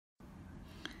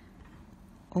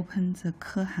Open the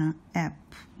KEHAN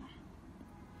app.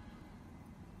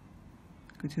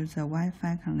 Go to the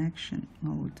Wi-Fi connection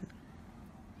mode.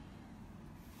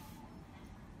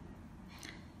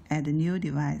 Add a new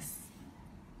device.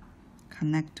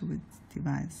 Connect with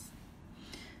device.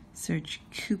 Search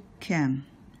Cubecam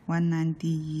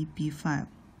 19DE-B5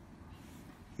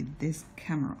 with this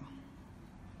camera.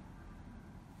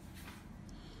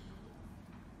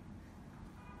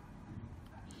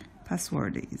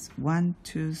 Password is 1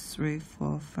 2 3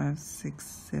 4 5 6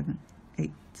 7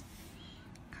 8.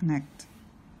 Connect.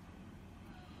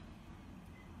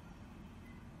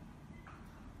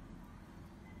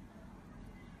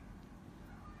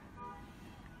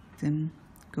 Then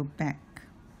go back.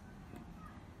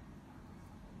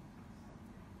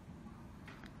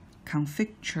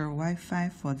 Configure Wi-Fi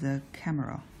for the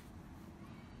camera.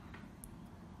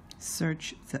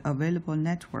 Search the available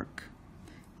network.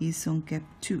 KEHAN Cubecam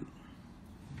 2.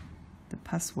 The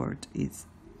password is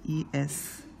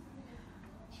ES29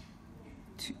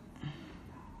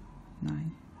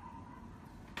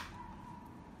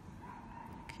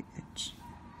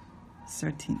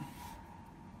 KH13.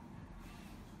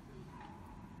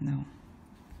 No.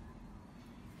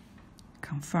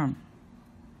 Confirm.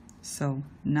 So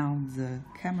now the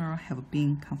camera have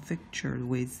been configured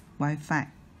with Wi-Fi.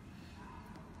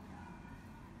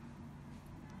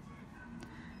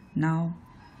 Now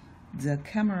the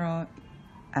camera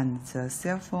and the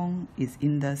cell phone is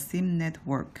in the same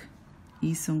network,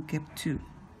 KEHAN Cubecam 2.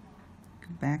 Go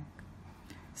back.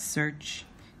 Search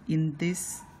in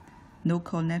this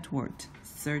local network.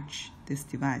 Search this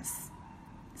device.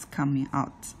 It's coming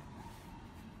out.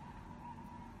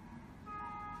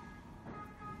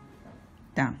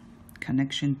 Done.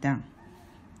 Connection done.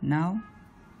 Now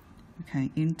we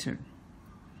can enter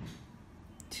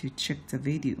to check the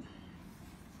video.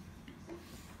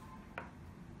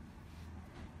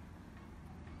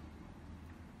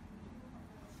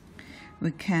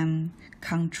 We can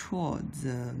control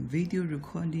the video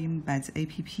recording by the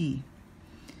app,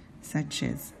 such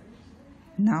as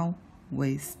now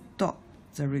we stop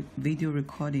the video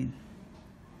recording.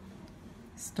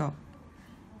 Stop.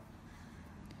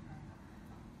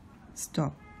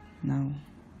 Stop. Now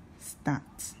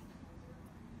start.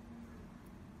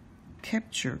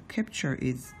 Capture. Capture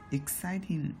is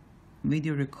exciting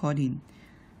video recording.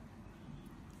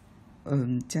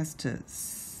 Just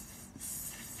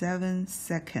 7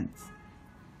 seconds.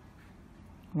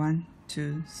 1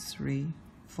 2 3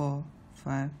 4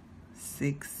 5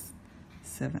 6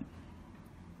 7.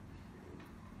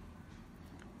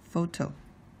 Photo.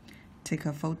 Take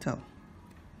a photo.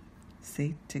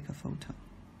 Say take a photo.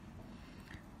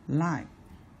 Live.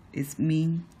 It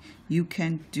means you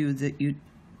can do the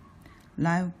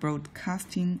live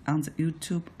broadcasting on the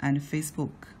YouTube and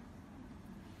Facebook.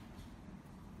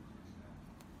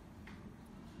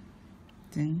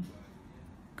 Then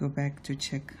go back to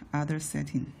check other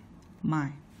setting.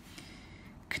 My.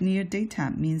 Clear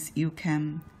data means you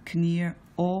can clear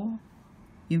all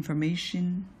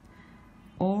information.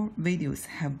 All videos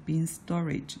have been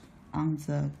stored on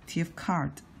the TF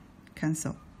card.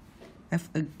 Cancel.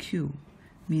 FAQ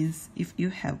means if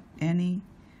you have any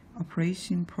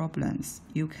operation problems,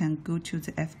 you can go to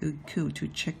the FAQ to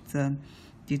check the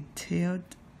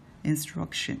detailed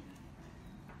instruction.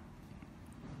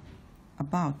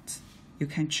 About, you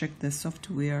can check the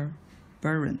software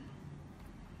version.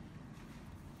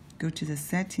 Go to the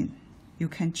setting. You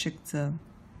can check the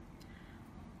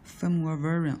firmware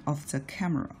version of the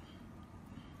camera.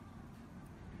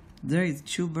 There is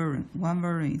 2 versions. One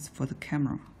version is for the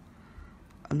camera.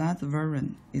 Another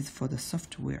version is for the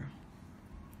software.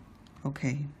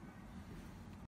 Okay.